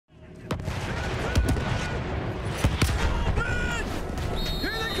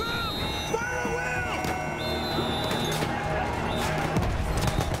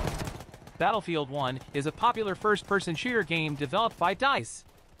Battlefield 1 is a popular first-person shooter game developed by DICE.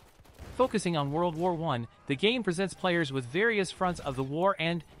 Focusing on World War I, the game presents players with various fronts of the war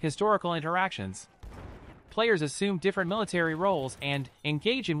and historical interactions. Players assume different military roles and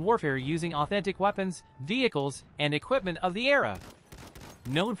engage in warfare using authentic weapons, vehicles, and equipment of the era.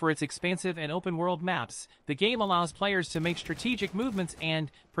 Known for its expansive and open-world maps, the game allows players to make strategic movements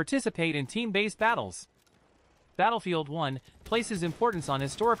and participate in team-based battles. Battlefield 1 places importance on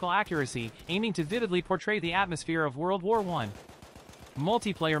historical accuracy, aiming to vividly portray the atmosphere of World War I.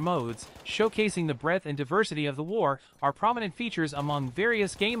 Multiplayer modes, showcasing the breadth and diversity of the war, are prominent features among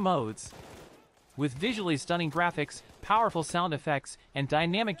various game modes. With visually stunning graphics, powerful sound effects, and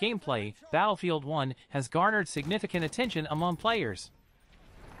dynamic gameplay, Battlefield 1 has garnered significant attention among players.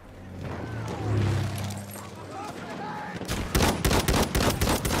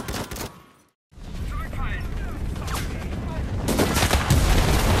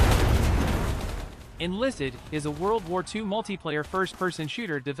 Enlisted is a World War II multiplayer first-person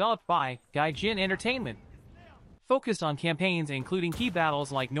shooter developed by Gaijin Entertainment. Focused on campaigns including key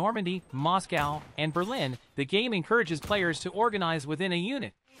battles like Normandy, Moscow, and Berlin, the game encourages players to organize within a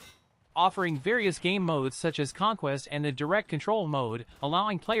unit. Offering various game modes such as Conquest and the Direct Control mode,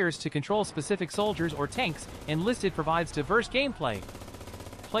 allowing players to control specific soldiers or tanks, Enlisted provides diverse gameplay.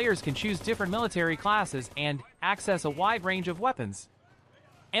 Players can choose different military classes and access a wide range of weapons.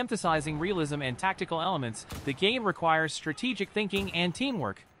 Emphasizing realism and tactical elements, the game requires strategic thinking and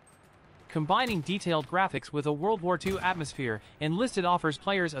teamwork. Combining detailed graphics with a World War II atmosphere, Enlisted offers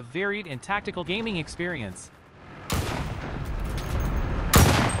players a varied and tactical gaming experience.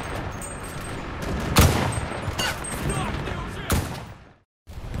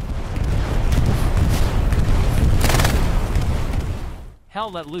 Hell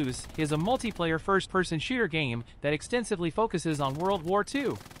Let Loose is a multiplayer first-person shooter game that extensively focuses on World War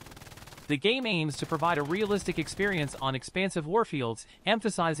II. The game aims to provide a realistic experience on expansive warfields,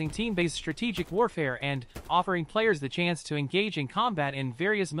 emphasizing team-based strategic warfare and offering players the chance to engage in combat in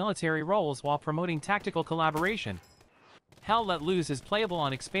various military roles while promoting tactical collaboration. Hell Let Loose is playable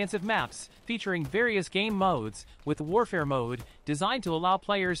on expansive maps, featuring various game modes, with the Warfare mode, designed to allow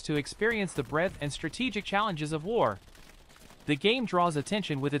players to experience the breadth and strategic challenges of war. The game draws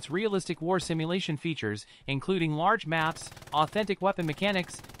attention with its realistic war simulation features, including large maps, authentic weapon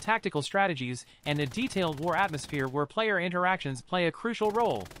mechanics, tactical strategies, and a detailed war atmosphere where player interactions play a crucial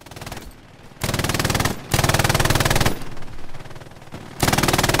role.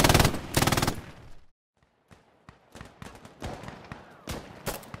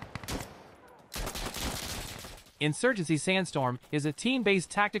 Insutgency Sandstorm is a team-based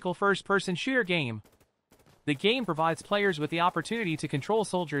tactical first-person shooter game. The game provides players with the opportunity to control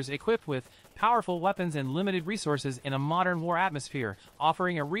soldiers equipped with powerful weapons and limited resources in a modern war atmosphere,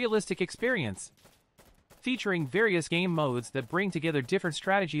 offering a realistic experience. Featuring various game modes that bring together different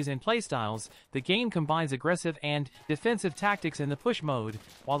strategies and playstyles, the game combines aggressive and defensive tactics in the push mode,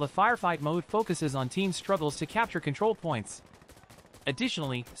 while the firefight mode focuses on team struggles to capture control points.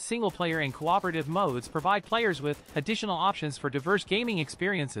 Additionally, single-player and cooperative modes provide players with additional options for diverse gaming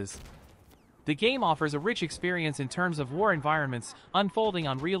experiences. The game offers a rich experience in terms of war environments, unfolding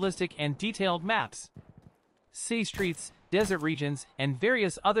on realistic and detailed maps. City streets, desert regions, and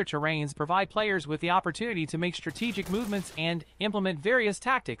various other terrains provide players with the opportunity to make strategic movements and implement various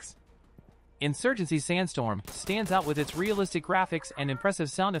tactics. Insutgency Sandstorm stands out with its realistic graphics and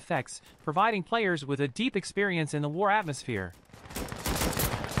impressive sound effects, providing players with a deep experience in the war atmosphere.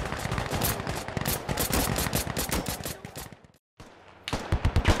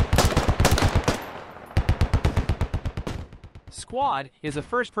 Squad is a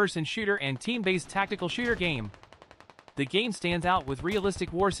first-person shooter and team-based tactical shooter game. The game stands out with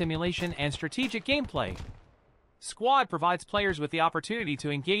realistic war simulation and strategic gameplay. Squad provides players with the opportunity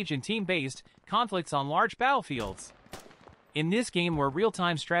to engage in team-based conflicts on large battlefields. In this game where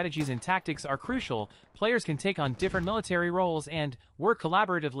real-time strategies and tactics are crucial, players can take on different military roles and work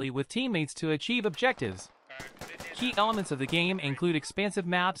collaboratively with teammates to achieve objectives. Key elements of the game include expansive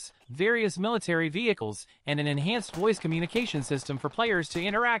maps, various military vehicles, and an enhanced voice communication system for players to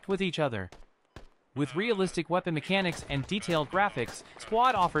interact with each other. With realistic weapon mechanics and detailed graphics,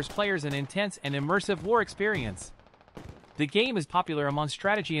 Squad offers players an intense and immersive war experience. The game is popular among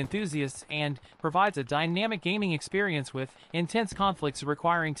strategy enthusiasts and provides a dynamic gaming experience with intense conflicts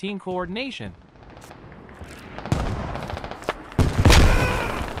requiring team coordination.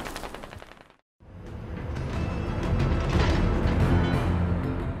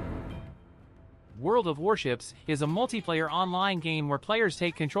 World of Warships is a multiplayer online game where players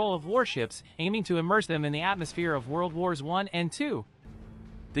take control of warships, aiming to immerse them in the atmosphere of World Wars I and II.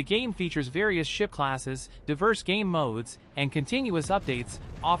 The game features various ship classes, diverse game modes, and continuous updates,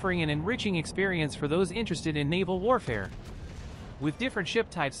 offering an enriching experience for those interested in naval warfare. With different ship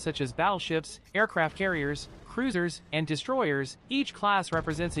types such as battleships, aircraft carriers, cruisers, and destroyers, each class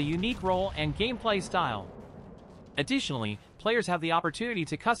represents a unique role and gameplay style. Additionally, players have the opportunity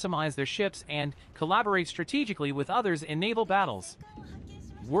to customize their ships and collaborate strategically with others in naval battles.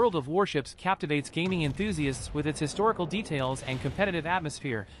 World of Warships captivates gaming enthusiasts with its historical details and competitive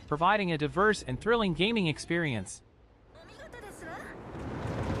atmosphere, providing a diverse and thrilling gaming experience.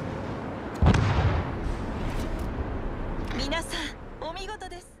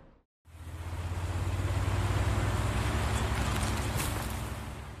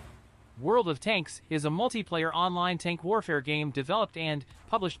 World of Tanks is a multiplayer online tank warfare game developed and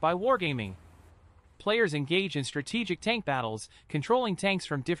published by Wargaming. Players engage in strategic tank battles, controlling tanks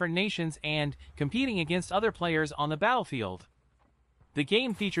from different nations and competing against other players on the battlefield. The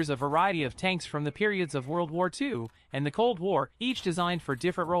game features a variety of tanks from the periods of World War II and the Cold War, each designed for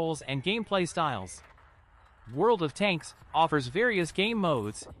different roles and gameplay styles. World of Tanks offers various game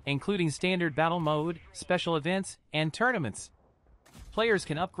modes, including standard battle mode, special events, and tournaments. Players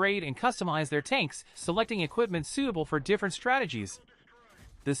can upgrade and customize their tanks, selecting equipment suitable for different strategies.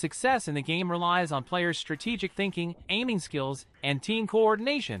 The success in the game relies on players' strategic thinking, aiming skills, and team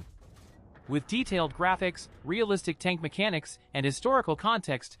coordination. With detailed graphics, realistic tank mechanics, and historical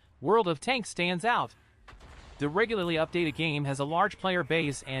context, World of Tanks stands out. The regularly updated game has a large player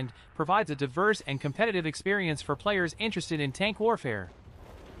base and provides a diverse and competitive experience for players interested in tank warfare.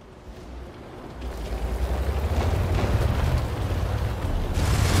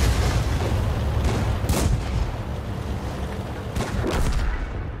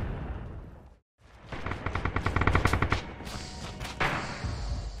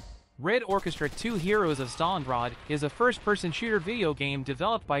 Red Orchestra 2 Heroes of Stalingrad is a first-person shooter video game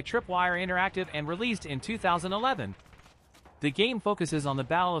developed by Tripwire Interactive and released in 2011. The game focuses on the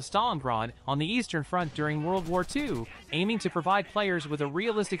Battle of Stalingrad on the Eastern Front during World War II, aiming to provide players with a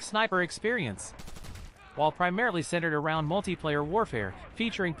realistic sniper experience. While primarily centered around multiplayer warfare,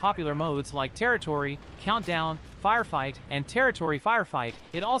 featuring popular modes like Territory, Countdown, Firefight, and Territory Firefight,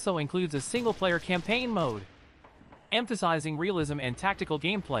 it also includes a single-player campaign mode. Emphasizing realism and tactical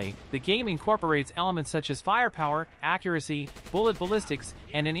gameplay, the game incorporates elements such as firepower, accuracy, bullet ballistics,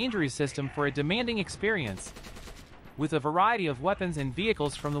 and an injury system for a demanding experience. With a variety of weapons and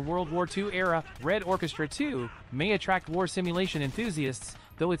vehicles from the World War II era, Red Orchestra 2 may attract war simulation enthusiasts,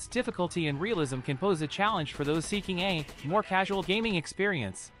 though its difficulty and realism can pose a challenge for those seeking a more casual gaming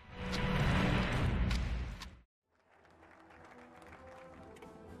experience.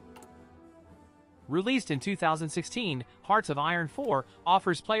 Released in 2016, Hearts of Iron 4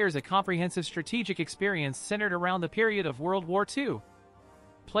 offers players a comprehensive strategic experience centered around the period of World War II.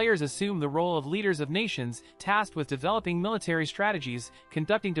 Players assume the role of leaders of nations, tasked with developing military strategies,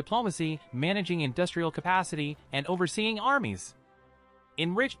 conducting diplomacy, managing industrial capacity, and overseeing armies.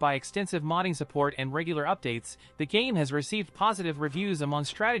 Enriched by extensive modding support and regular updates, the game has received positive reviews among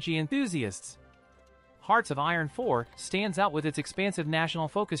strategy enthusiasts. Hearts of Iron 4 stands out with its expansive national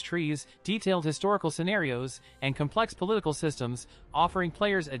focus trees, detailed historical scenarios, and complex political systems, offering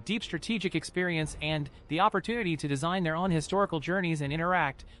players a deep strategic experience and the opportunity to design their own historical journeys and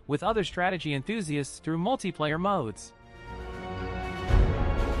interact with other strategy enthusiasts through multiplayer modes.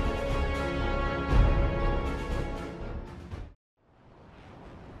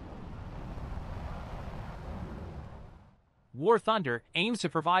 War Thunder aims to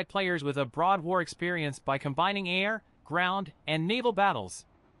provide players with a broad war experience by combining air, ground, and naval battles.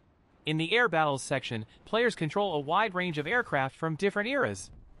 In the air battles section, players control a wide range of aircraft from different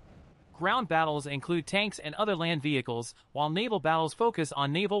eras. Ground battles include tanks and other land vehicles, while naval battles focus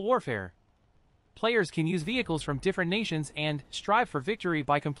on naval warfare. Players can use vehicles from different nations and strive for victory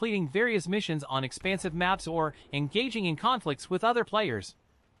by completing various missions on expansive maps or engaging in conflicts with other players.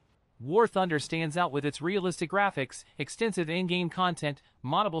 War Thunder stands out with its realistic graphics, extensive in-game content,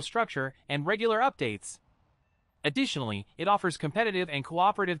 moddable structure, and regular updates. Additionally, it offers competitive and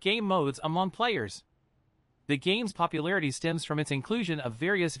cooperative game modes among players. The game's popularity stems from its inclusion of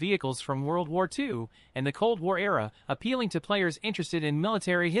various vehicles from World War II and the Cold War era, appealing to players interested in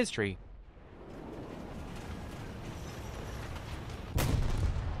military history.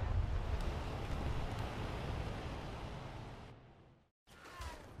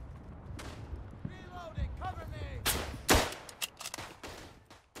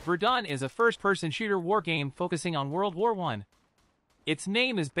 Verdun is a first-person shooter wargame focusing on World War I. Its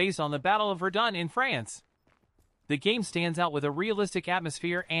name is based on the Battle of Verdun in France. The game stands out with a realistic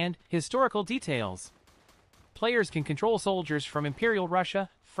atmosphere and historical details. Players can control soldiers from Imperial Russia,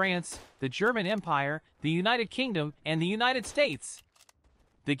 France, the German Empire, the United Kingdom, and the United States.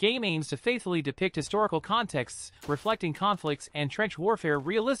 The game aims to faithfully depict historical contexts, reflecting conflicts and trench warfare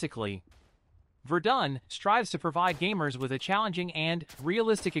realistically. Verdun strives to provide gamers with a challenging and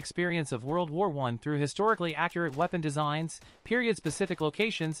realistic experience of World War I through historically accurate weapon designs, period-specific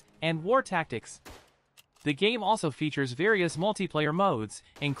locations, and war tactics. The game also features various multiplayer modes,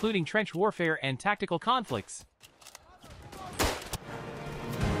 including trench warfare and tactical conflicts.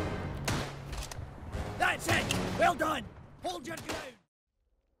 That's it! Well done! Hold your ground!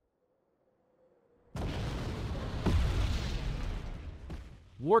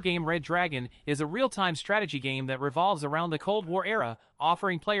 Wargame Red Dragon is a real-time strategy game that revolves around the Cold War era,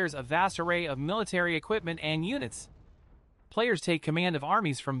 offering players a vast array of military equipment and units. Players take command of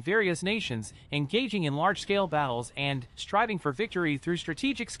armies from various nations, engaging in large-scale battles and striving for victory through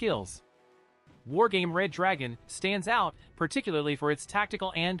strategic skills. Wargame Red Dragon stands out, particularly for its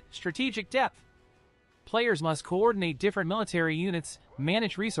tactical and strategic depth. Players must coordinate different military units,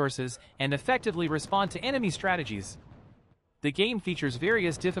 manage resources, and effectively respond to enemy strategies. The game features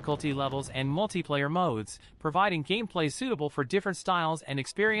various difficulty levels and multiplayer modes, providing gameplay suitable for different styles and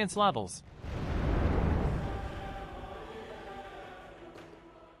experience levels.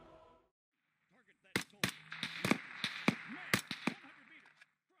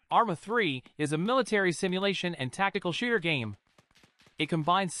 Arma 3 is a military simulation and tactical shooter game. It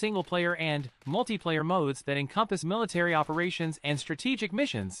combines single-player and multiplayer modes that encompass military operations and strategic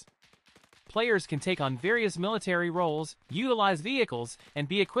missions. Players can take on various military roles, utilize vehicles, and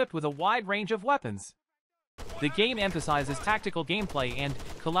be equipped with a wide range of weapons. The game emphasizes tactical gameplay and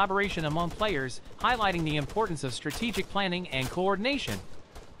collaboration among players, highlighting the importance of strategic planning and coordination.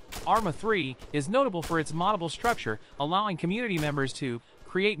 Arma 3 is notable for its moddable structure, allowing community members to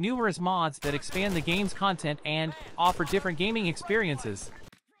create numerous mods that expand the game's content and offer different gaming experiences.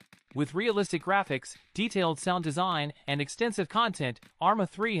 With realistic graphics, detailed sound design, and extensive content, Arma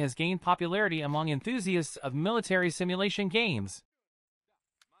 3 has gained popularity among enthusiasts of military simulation games.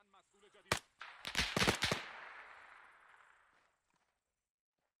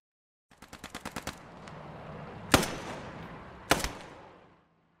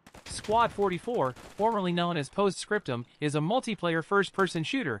 Squad 44, formerly known as Postscriptum, is a multiplayer first-person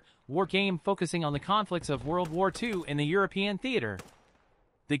shooter, war game focusing on the conflicts of World War II in the European theater.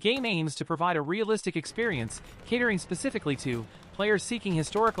 The game aims to provide a realistic experience, catering specifically to players seeking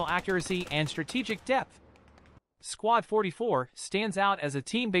historical accuracy and strategic depth. Squad 44 stands out as a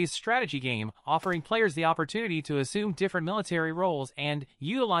team-based strategy game, offering players the opportunity to assume different military roles and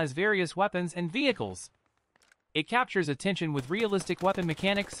utilize various weapons and vehicles. It captures attention with realistic weapon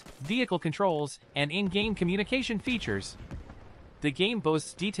mechanics, vehicle controls, and in-game communication features. The game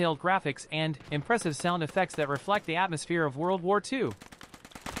boasts detailed graphics and impressive sound effects that reflect the atmosphere of World War II.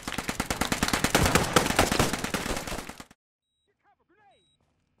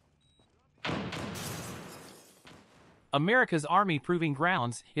 America's Army Proving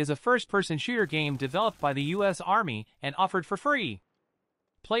Grounds is a first-person shooter game developed by the U.S. Army and offered for free.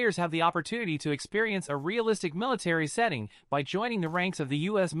 Players have the opportunity to experience a realistic military setting by joining the ranks of the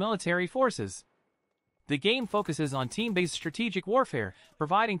U.S. military forces. The game focuses on team-based strategic warfare,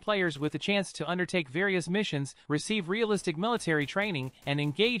 providing players with the chance to undertake various missions, receive realistic military training, and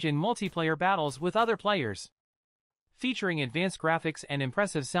engage in multiplayer battles with other players. Featuring advanced graphics and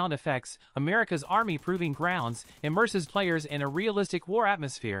impressive sound effects, America's Army Proving Grounds immerses players in a realistic war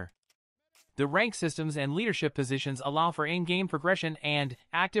atmosphere. The rank systems and leadership positions allow for in-game progression and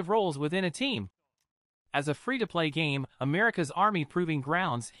active roles within a team. As a free-to-play game, America's Army Proving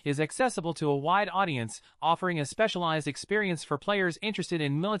Grounds is accessible to a wide audience, offering a specialized experience for players interested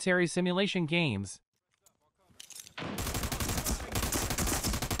in military simulation games.